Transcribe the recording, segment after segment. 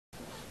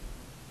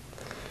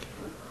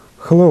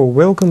Hello,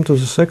 welcome to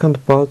the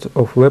second part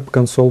of Web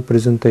Console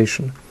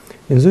presentation.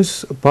 In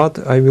this part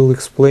I will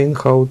explain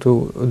how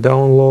to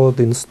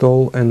download,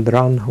 install and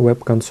run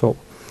Web Console.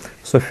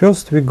 So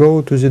first we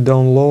go to the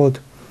download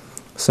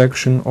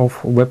section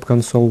of Web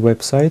Console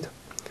website.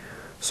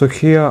 So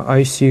here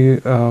I see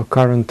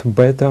current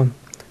beta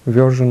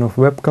version of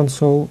Web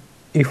Console.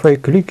 If I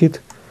click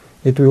it,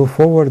 it will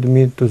forward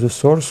me to the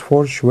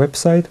SourceForge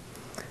website.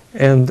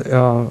 And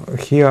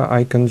here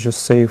I can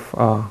just save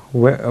a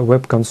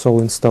Web Console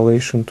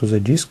installation to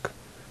the disk.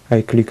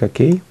 I click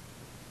OK.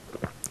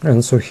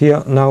 And so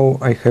here now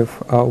I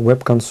have a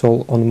Web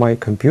Console on my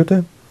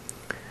computer.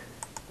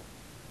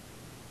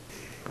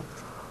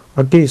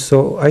 Okay,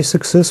 so I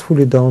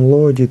successfully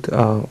downloaded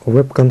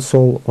Web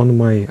Console on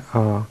my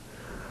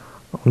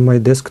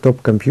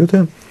desktop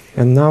computer,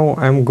 and now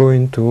I'm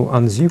going to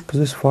unzip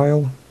this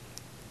file.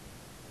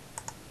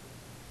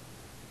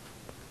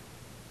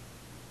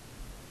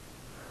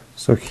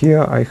 So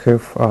here I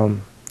have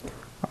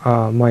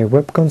my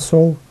Web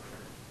Console.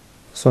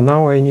 So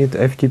now I need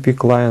FTP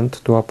client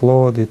to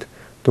upload it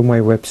to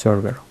my web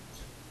server.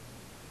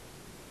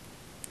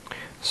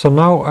 So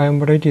now I am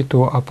ready to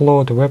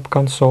upload Web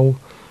Console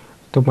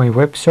to my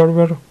web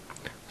server.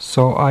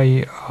 So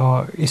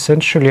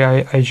essentially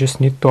I just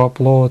need to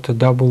upload a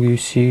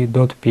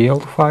wc.pl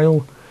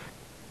file.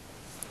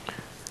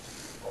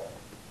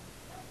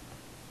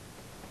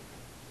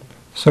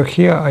 So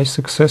here I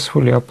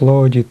successfully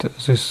uploaded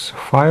this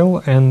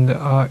file, and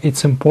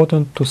it's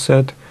important to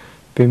set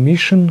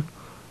permission.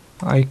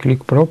 I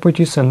click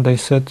properties and I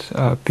set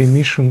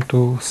permission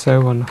to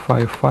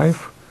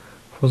 755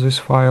 for this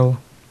file.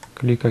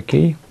 Click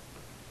OK.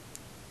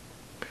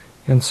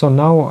 And so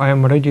now I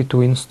am ready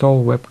to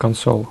install Web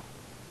Console.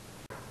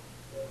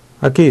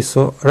 Okay,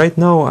 so right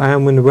now I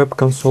am in Web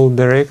Console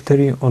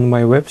directory on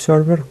my web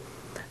server,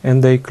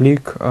 and I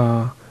click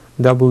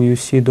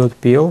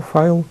wc.pl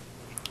file.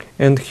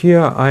 And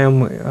here I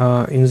am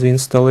in the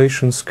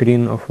installation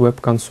screen of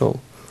Web Console.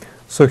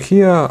 So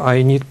here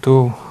I need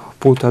to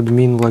put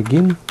admin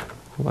login,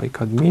 like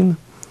admin.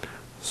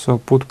 So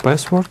put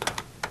password.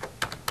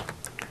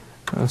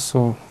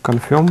 So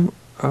confirm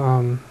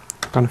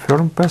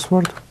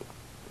password.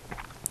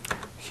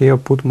 Here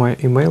put my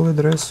email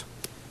address.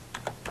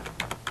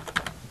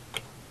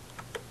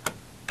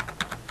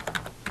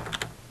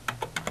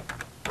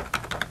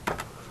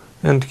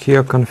 And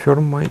here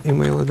confirm my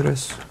email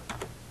address.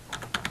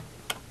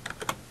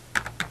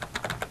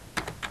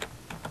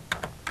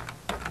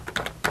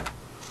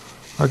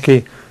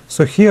 Okay,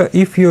 so here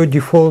if your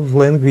default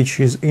language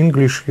is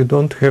English, you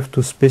don't have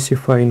to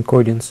specify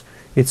encodings.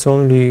 It's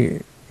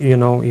only, you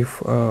know,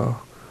 if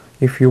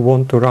you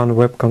want to run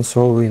Web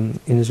Console in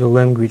the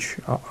language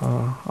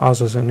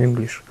other than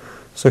English.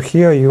 So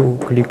here you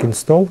click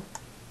install.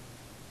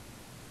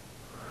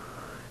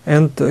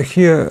 And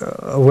here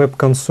Web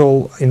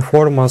Console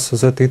informs us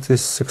that it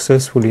is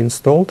successfully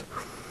installed.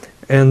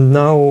 And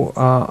now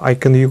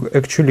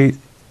actually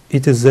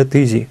it is that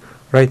easy.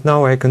 Right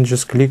now I can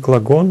just click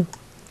login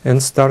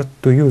and start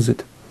to use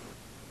it.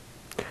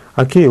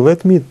 Okay,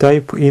 let me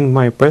type in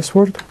my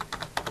password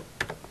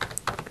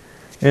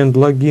and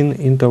log in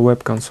into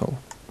Web Console.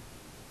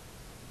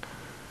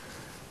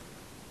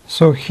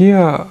 So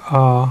here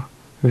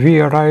we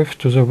arrive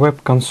to the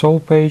Web Console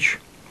page.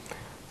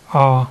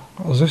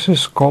 This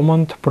is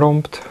command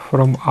prompt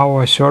from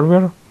our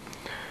server,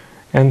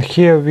 and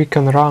here we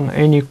can run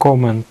any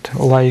command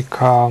like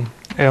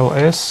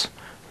ls,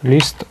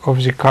 list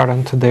of the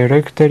current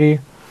directory,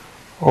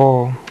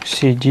 or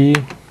cd,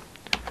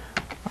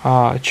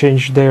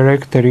 change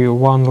directory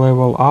one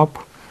level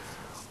up,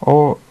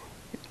 or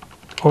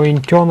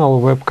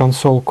internal Web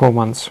Console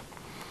commands.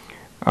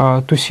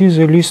 To see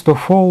the list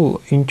of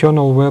all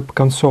internal Web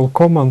Console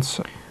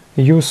commands,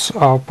 use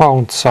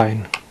pound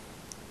sign.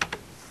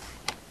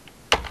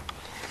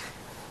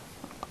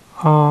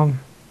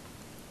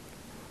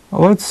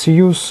 Let's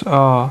use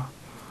a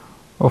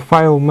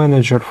file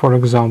manager, for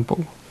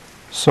example.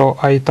 So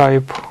I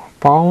type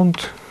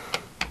pound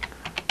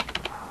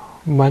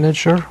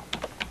manager,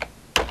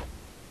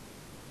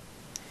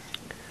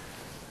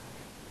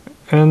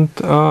 and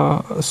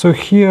so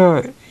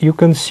here you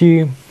can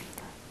see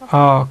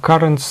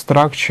current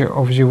structure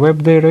of the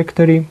web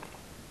directory.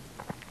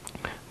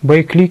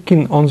 By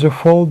clicking on the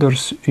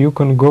folders, you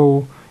can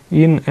go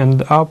in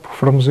and up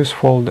from this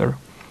folder.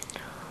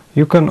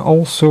 You can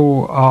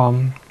also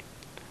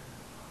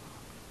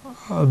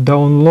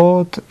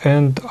download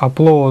and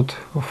upload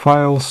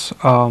files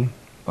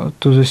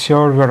to the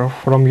server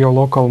from your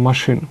local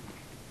machine.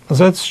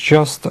 That's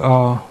just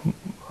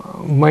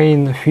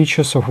main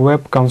features of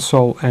Web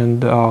Console,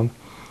 and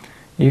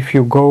if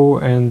you go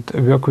and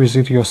work with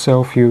it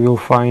yourself, you will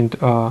find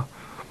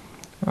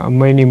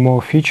many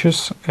more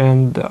features.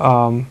 And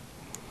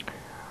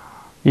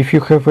if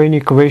you have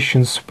any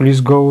questions, please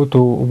go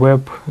to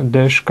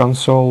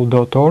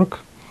web-console.org,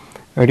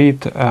 read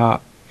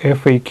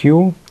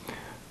FAQ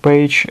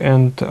page,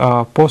 and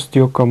post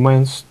your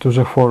comments to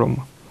the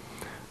forum.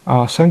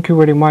 Thank you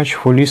very much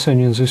for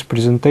listening this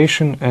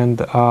presentation,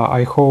 and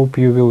I hope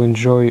you will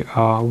enjoy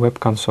Web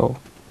Console.